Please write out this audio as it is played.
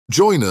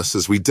Join us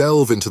as we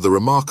delve into the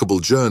remarkable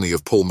journey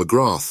of Paul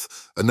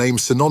McGrath, a name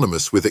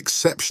synonymous with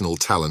exceptional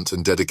talent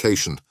and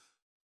dedication.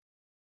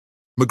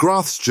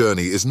 McGrath's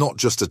journey is not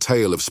just a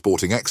tale of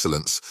sporting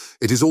excellence,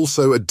 it is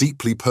also a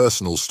deeply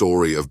personal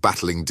story of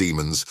battling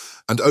demons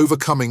and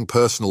overcoming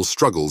personal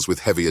struggles with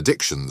heavy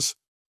addictions.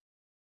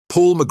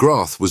 Paul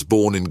McGrath was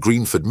born in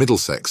Greenford,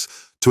 Middlesex,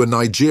 to a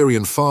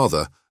Nigerian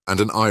father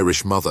and an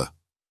Irish mother.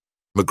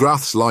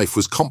 McGrath's life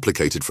was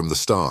complicated from the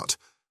start.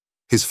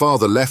 His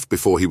father left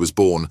before he was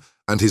born,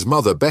 and his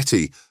mother,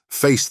 Betty,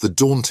 faced the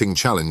daunting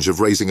challenge of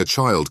raising a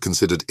child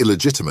considered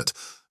illegitimate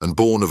and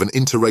born of an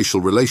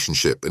interracial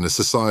relationship in a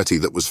society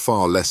that was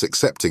far less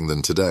accepting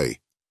than today.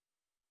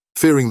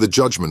 Fearing the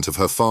judgment of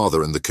her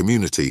father and the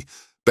community,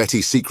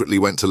 Betty secretly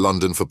went to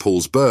London for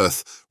Paul's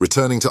birth,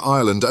 returning to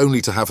Ireland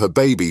only to have her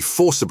baby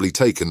forcibly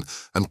taken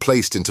and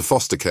placed into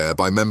foster care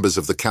by members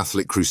of the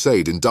Catholic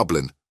Crusade in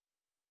Dublin.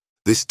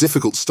 This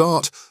difficult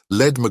start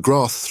led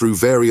McGrath through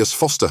various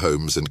foster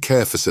homes and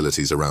care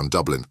facilities around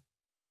Dublin.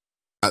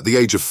 At the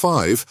age of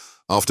 5,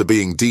 after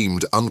being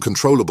deemed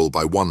uncontrollable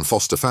by one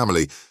foster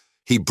family,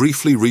 he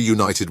briefly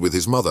reunited with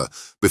his mother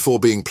before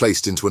being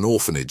placed into an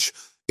orphanage.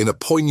 In a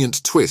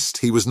poignant twist,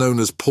 he was known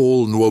as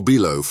Paul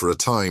Nwobilo for a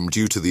time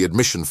due to the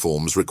admission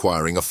forms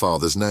requiring a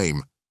father's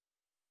name.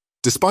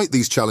 Despite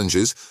these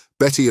challenges,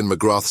 Betty and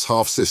McGrath's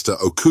half-sister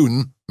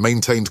Okun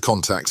maintained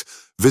contact,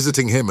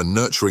 visiting him and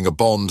nurturing a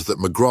bond that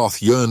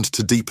McGrath yearned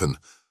to deepen.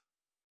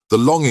 The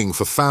longing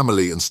for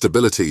family and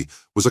stability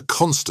was a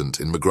constant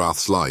in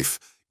McGrath's life,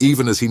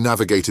 even as he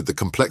navigated the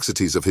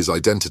complexities of his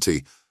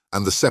identity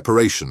and the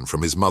separation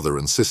from his mother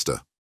and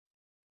sister.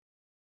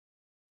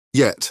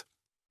 Yet,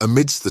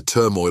 amidst the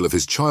turmoil of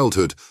his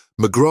childhood,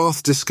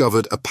 McGrath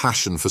discovered a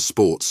passion for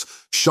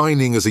sports,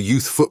 shining as a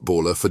youth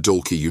footballer for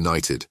Dalkey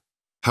United.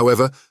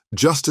 However,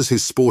 just as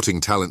his sporting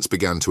talents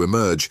began to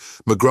emerge,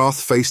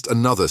 McGrath faced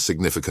another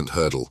significant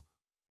hurdle,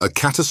 a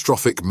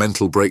catastrophic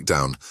mental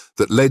breakdown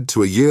that led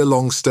to a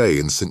year-long stay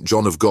in St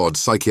John of God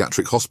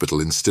Psychiatric Hospital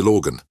in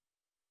Stillorgan.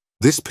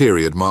 This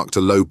period marked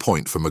a low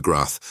point for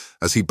McGrath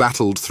as he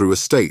battled through a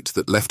state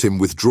that left him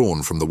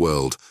withdrawn from the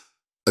world,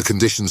 a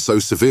condition so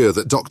severe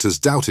that doctors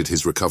doubted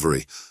his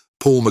recovery.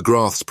 Paul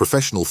McGrath's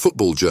professional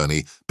football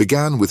journey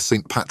began with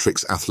St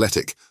Patrick's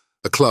Athletic,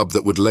 a club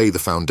that would lay the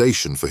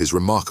foundation for his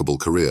remarkable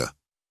career.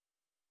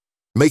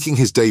 Making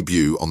his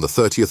debut on the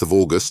 30th of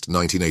August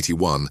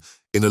 1981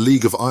 in a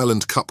League of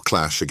Ireland Cup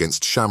clash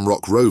against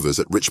Shamrock Rovers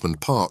at Richmond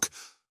Park,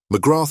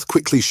 McGrath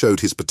quickly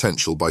showed his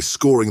potential by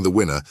scoring the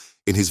winner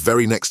in his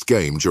very next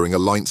game during a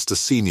Leinster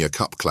Senior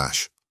Cup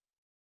clash.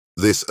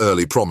 This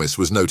early promise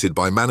was noted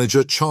by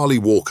manager Charlie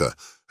Walker,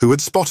 who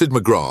had spotted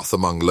McGrath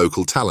among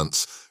local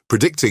talents,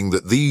 predicting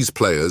that these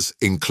players,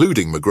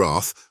 including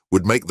McGrath,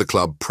 would make the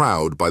club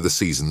proud by the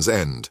season's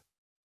end.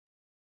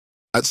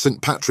 At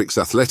St Patrick's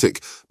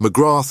Athletic,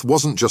 McGrath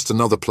wasn't just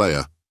another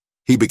player.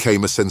 He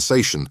became a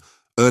sensation,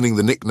 earning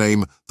the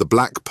nickname the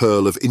Black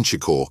Pearl of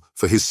Inchicore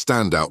for his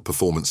standout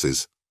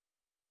performances.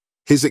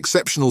 His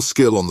exceptional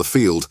skill on the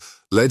field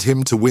led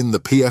him to win the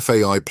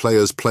PFAI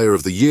Players Player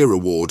of the Year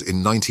award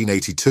in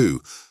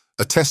 1982,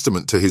 a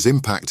testament to his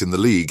impact in the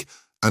league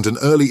and an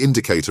early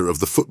indicator of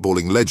the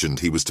footballing legend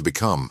he was to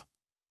become.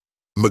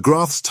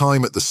 McGrath's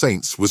time at the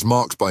Saints was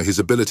marked by his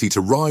ability to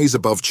rise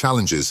above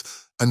challenges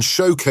and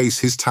showcase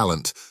his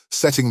talent,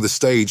 setting the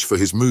stage for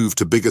his move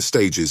to bigger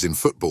stages in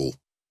football.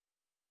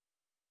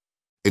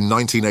 In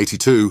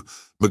 1982,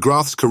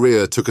 McGrath's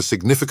career took a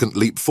significant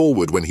leap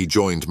forward when he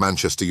joined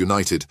Manchester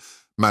United,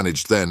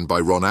 managed then by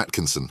Ron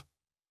Atkinson.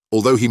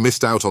 Although he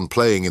missed out on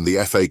playing in the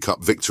FA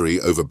Cup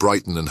victory over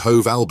Brighton and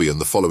Hove Albion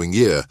the following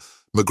year,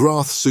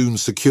 McGrath soon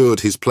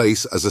secured his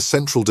place as a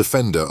central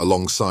defender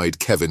alongside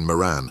Kevin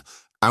Moran,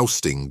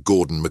 ousting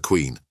Gordon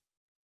McQueen.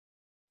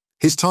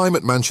 His time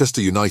at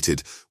Manchester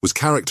United was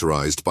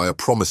characterised by a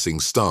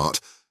promising start,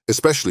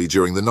 especially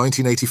during the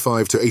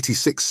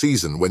 1985-86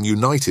 season when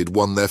United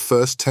won their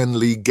first 10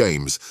 league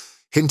games,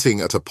 hinting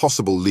at a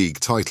possible league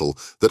title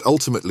that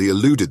ultimately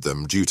eluded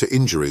them due to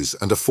injuries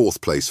and a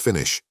fourth-place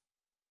finish.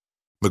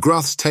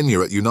 McGrath's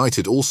tenure at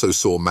United also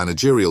saw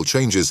managerial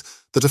changes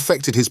that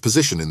affected his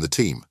position in the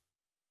team.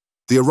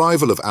 The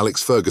arrival of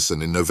Alex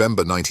Ferguson in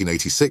November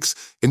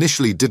 1986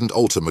 initially didn't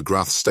alter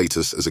McGrath's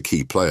status as a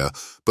key player,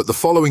 but the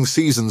following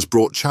seasons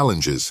brought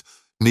challenges.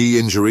 Knee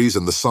injuries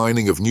and the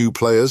signing of new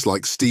players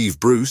like Steve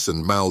Bruce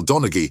and Mal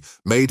Donaghy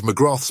made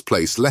McGrath's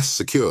place less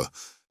secure,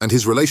 and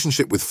his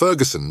relationship with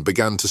Ferguson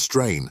began to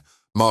strain,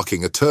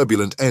 marking a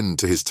turbulent end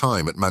to his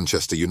time at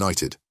Manchester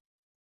United.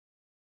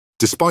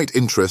 Despite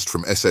interest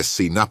from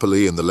SSC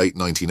Napoli in the late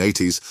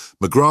 1980s,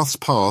 McGrath's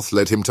path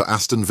led him to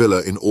Aston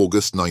Villa in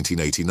August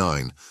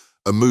 1989,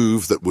 a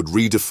move that would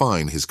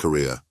redefine his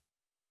career.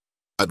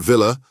 At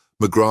Villa,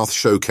 McGrath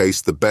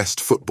showcased the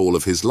best football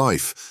of his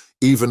life,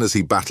 even as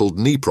he battled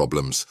knee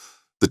problems.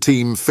 The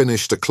team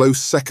finished a close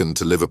second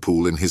to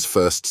Liverpool in his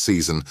first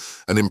season,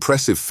 an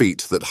impressive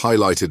feat that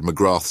highlighted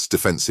McGrath's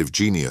defensive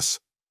genius.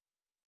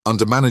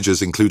 Under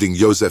managers including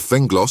Josef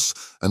Venglos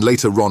and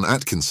later Ron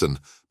Atkinson,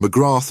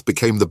 McGrath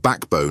became the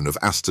backbone of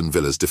Aston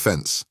Villa's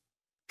defence.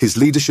 His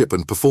leadership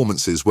and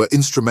performances were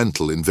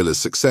instrumental in Villa's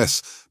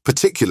success,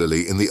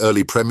 particularly in the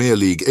early Premier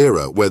League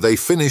era, where they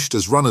finished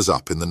as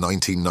runners-up in the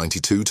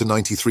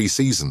 1992-93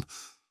 season.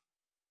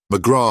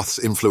 McGrath's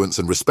influence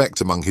and respect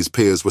among his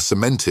peers were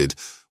cemented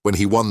when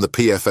he won the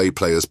PFA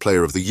Players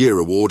Player of the Year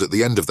award at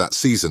the end of that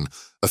season,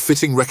 a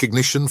fitting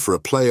recognition for a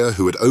player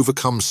who had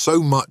overcome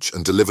so much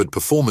and delivered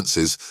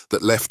performances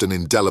that left an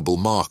indelible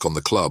mark on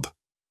the club.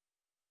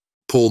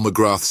 Paul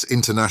McGrath's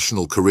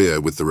international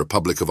career with the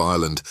Republic of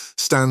Ireland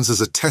stands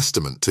as a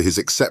testament to his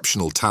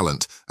exceptional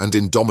talent and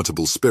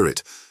indomitable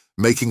spirit,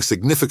 making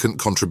significant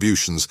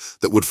contributions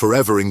that would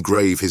forever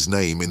engrave his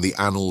name in the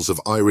annals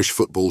of Irish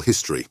football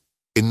history.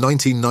 In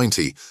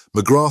 1990,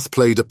 McGrath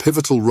played a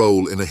pivotal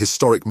role in a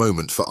historic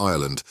moment for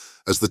Ireland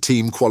as the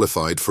team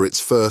qualified for its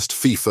first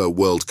FIFA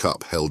World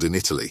Cup held in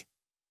Italy.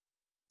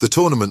 The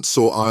tournament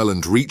saw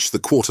Ireland reach the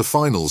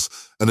quarter-finals,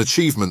 an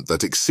achievement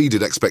that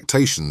exceeded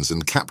expectations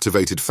and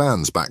captivated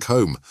fans back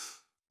home.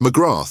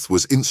 McGrath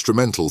was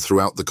instrumental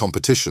throughout the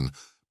competition,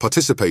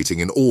 participating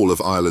in all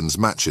of Ireland's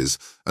matches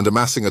and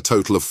amassing a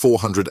total of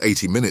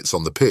 480 minutes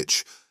on the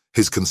pitch.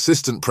 His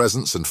consistent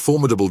presence and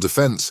formidable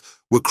defence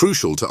were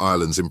crucial to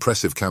Ireland's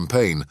impressive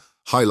campaign,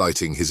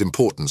 highlighting his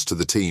importance to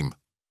the team.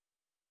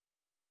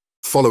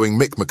 Following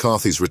Mick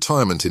McCarthy's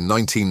retirement in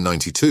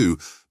 1992,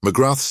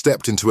 McGrath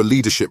stepped into a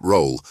leadership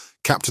role,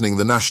 captaining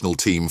the national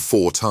team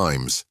 4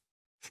 times.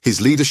 His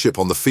leadership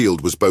on the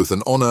field was both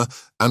an honour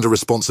and a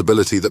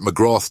responsibility that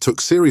McGrath took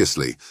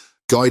seriously,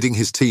 guiding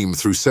his team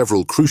through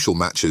several crucial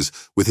matches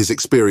with his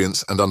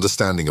experience and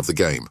understanding of the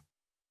game.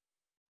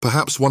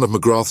 Perhaps one of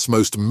McGrath's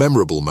most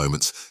memorable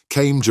moments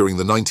came during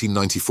the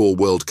 1994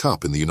 World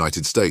Cup in the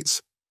United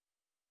States.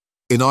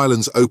 In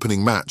Ireland's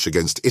opening match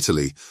against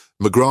Italy,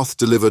 McGrath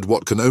delivered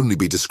what can only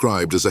be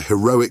described as a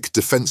heroic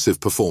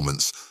defensive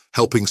performance,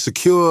 helping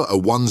secure a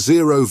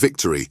 1-0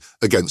 victory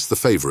against the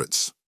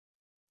favourites.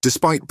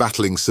 Despite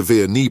battling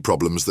severe knee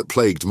problems that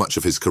plagued much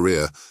of his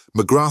career,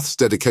 McGrath's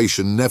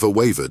dedication never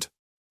wavered.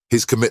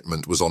 His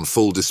commitment was on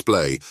full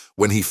display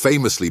when he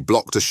famously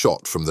blocked a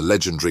shot from the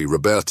legendary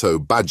Roberto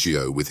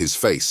Baggio with his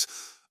face,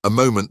 a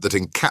moment that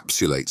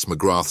encapsulates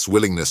McGrath's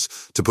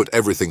willingness to put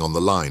everything on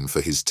the line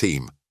for his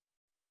team.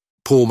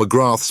 Paul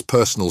McGrath's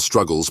personal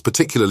struggles,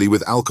 particularly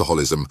with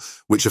alcoholism,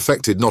 which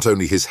affected not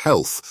only his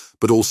health,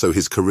 but also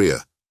his career.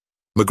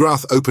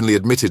 McGrath openly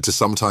admitted to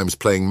sometimes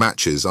playing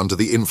matches under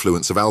the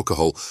influence of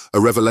alcohol,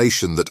 a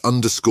revelation that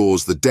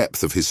underscores the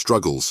depth of his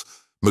struggles.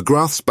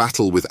 McGrath's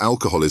battle with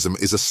alcoholism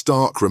is a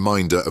stark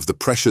reminder of the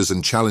pressures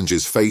and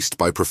challenges faced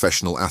by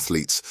professional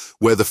athletes,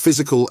 where the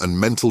physical and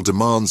mental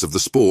demands of the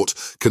sport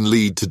can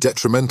lead to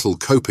detrimental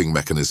coping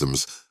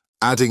mechanisms.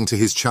 Adding to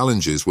his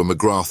challenges were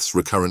McGrath's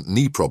recurrent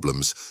knee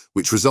problems,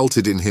 which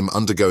resulted in him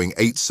undergoing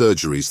 8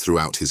 surgeries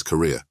throughout his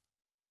career.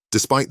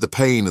 Despite the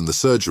pain and the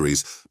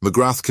surgeries,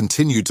 McGrath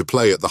continued to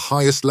play at the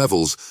highest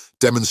levels,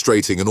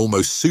 demonstrating an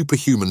almost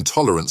superhuman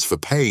tolerance for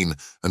pain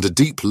and a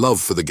deep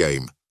love for the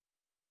game.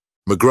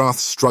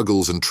 McGrath's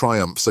struggles and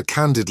triumphs are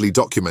candidly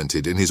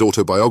documented in his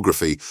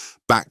autobiography,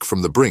 Back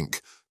from the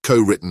Brink,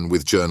 co-written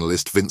with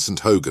journalist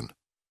Vincent Hogan.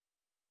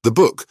 The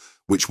book,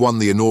 which won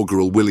the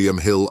inaugural William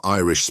Hill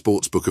Irish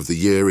Sportsbook of the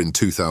Year in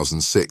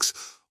 2006,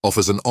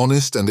 offers an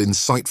honest and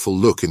insightful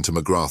look into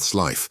McGrath's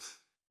life,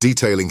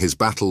 detailing his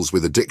battles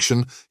with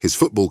addiction, his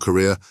football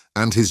career,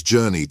 and his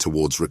journey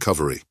towards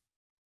recovery.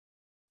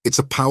 It's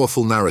a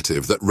powerful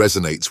narrative that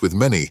resonates with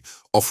many,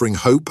 offering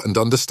hope and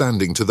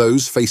understanding to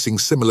those facing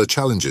similar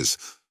challenges.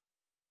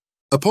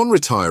 Upon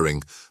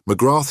retiring,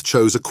 McGrath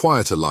chose a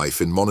quieter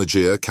life in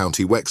Monagea,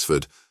 County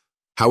Wexford.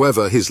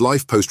 However, his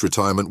life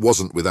post-retirement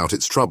wasn't without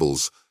its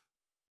troubles.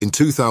 In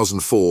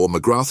 2004,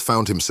 McGrath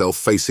found himself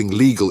facing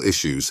legal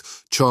issues,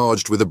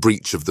 charged with a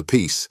breach of the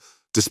peace.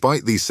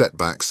 Despite these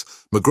setbacks,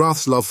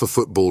 McGrath's love for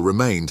football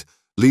remained,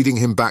 leading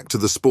him back to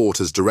the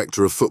sport as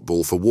director of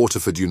football for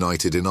Waterford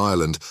United in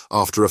Ireland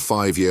after a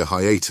 5-year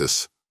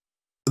hiatus.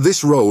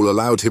 This role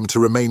allowed him to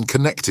remain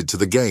connected to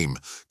the game,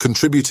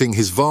 contributing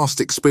his vast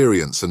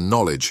experience and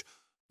knowledge.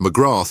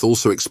 McGrath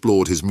also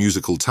explored his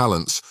musical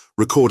talents,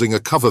 recording a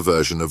cover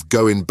version of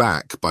Goin'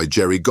 Back by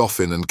Jerry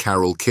Goffin and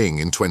Carole King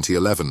in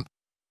 2011.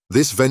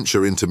 This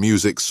venture into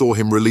music saw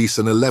him release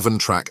an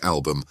 11-track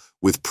album,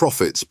 with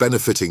profits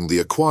benefiting the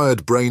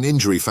Acquired Brain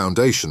Injury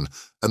Foundation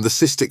and the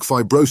Cystic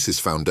Fibrosis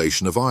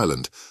Foundation of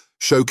Ireland,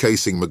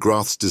 showcasing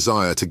McGrath's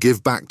desire to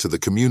give back to the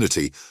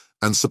community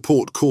and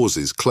support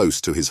causes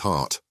close to his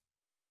heart.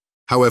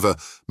 However,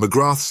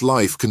 McGrath's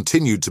life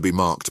continued to be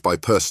marked by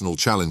personal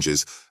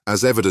challenges,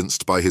 as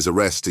evidenced by his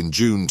arrest in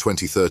June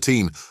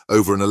 2013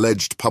 over an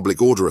alleged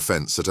public order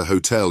offence at a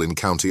hotel in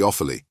County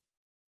Offaly.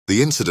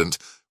 The incident,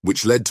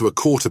 which led to a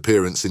court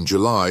appearance in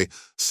July,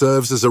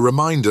 serves as a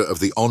reminder of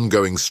the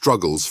ongoing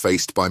struggles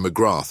faced by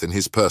McGrath in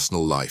his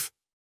personal life.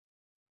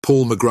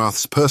 Paul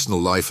McGrath's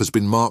personal life has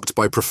been marked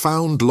by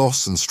profound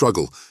loss and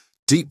struggle,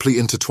 deeply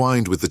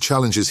intertwined with the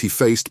challenges he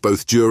faced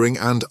both during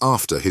and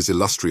after his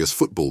illustrious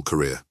football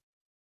career.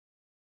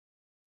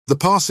 The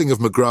passing of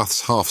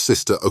McGrath's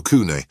half-sister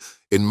Okune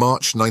in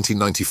March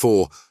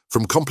 1994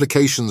 from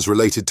complications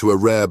related to a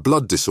rare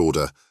blood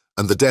disorder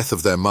and the death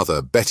of their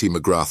mother, Betty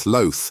McGrath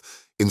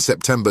Loath, in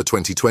September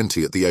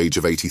 2020 at the age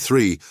of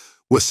 83,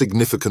 were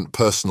significant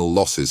personal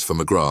losses for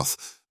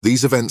McGrath.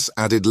 These events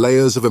added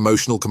layers of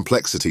emotional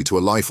complexity to a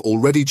life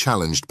already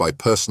challenged by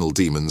personal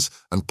demons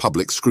and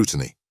public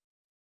scrutiny.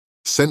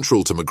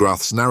 Central to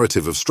McGrath's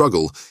narrative of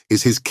struggle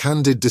is his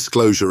candid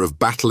disclosure of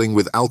battling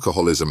with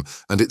alcoholism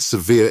and its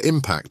severe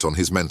impact on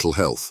his mental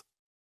health.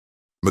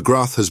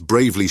 McGrath has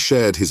bravely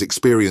shared his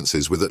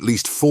experiences with at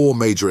least 4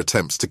 major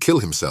attempts to kill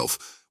himself,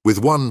 with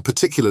one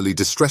particularly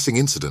distressing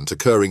incident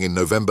occurring in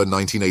November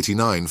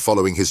 1989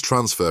 following his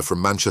transfer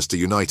from Manchester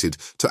United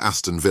to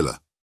Aston Villa.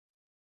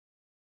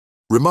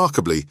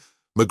 Remarkably,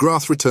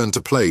 McGrath returned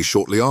to play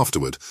shortly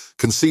afterward,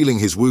 concealing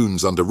his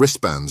wounds under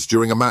wristbands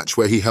during a match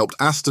where he helped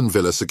Aston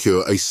Villa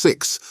secure a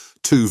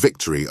 6-2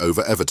 victory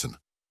over Everton.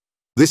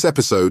 This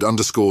episode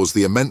underscores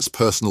the immense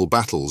personal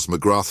battles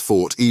McGrath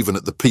fought even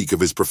at the peak of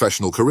his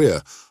professional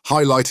career,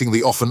 highlighting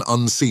the often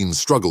unseen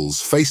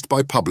struggles faced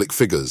by public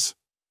figures.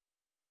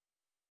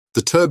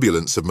 The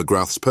turbulence of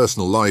McGrath's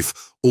personal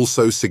life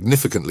also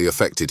significantly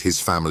affected his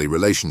family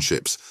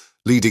relationships,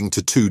 leading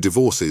to 2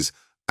 divorces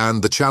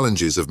and the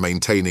challenges of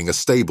maintaining a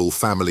stable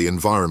family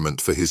environment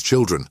for his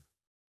children.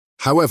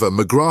 However,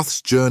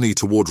 McGrath's journey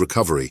toward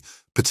recovery,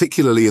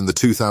 particularly in the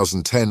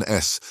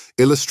 2010s,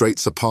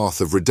 illustrates a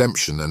path of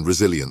redemption and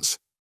resilience.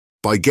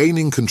 By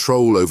gaining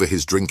control over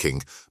his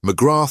drinking,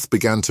 McGrath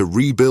began to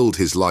rebuild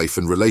his life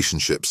and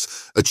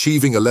relationships,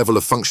 achieving a level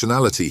of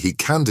functionality he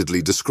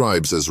candidly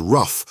describes as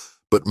rough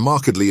but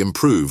markedly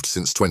improved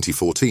since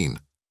 2014.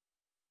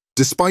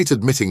 Despite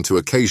admitting to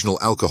occasional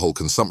alcohol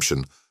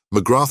consumption,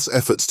 McGrath's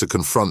efforts to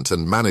confront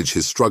and manage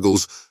his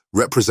struggles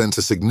represent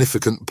a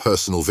significant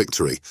personal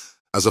victory.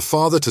 As a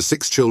father to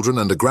 6 children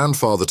and a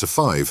grandfather to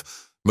 5,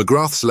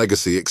 McGrath's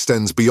legacy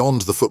extends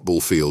beyond the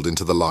football field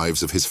into the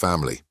lives of his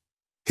family.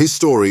 His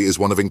story is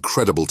one of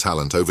incredible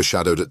talent,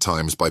 overshadowed at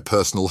times by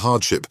personal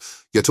hardship,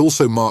 yet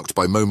also marked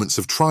by moments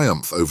of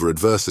triumph over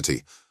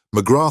adversity.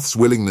 McGrath's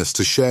willingness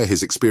to share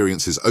his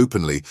experiences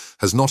openly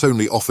has not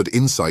only offered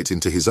insight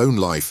into his own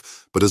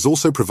life, but has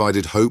also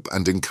provided hope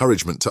and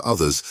encouragement to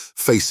others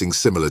facing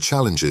similar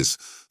challenges.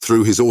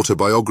 Through his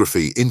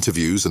autobiography,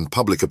 interviews, and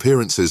public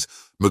appearances,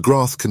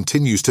 McGrath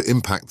continues to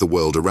impact the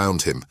world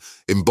around him,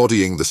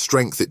 embodying the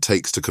strength it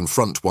takes to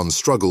confront one's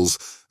struggles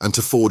and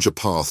to forge a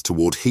path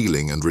toward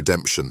healing and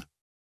redemption.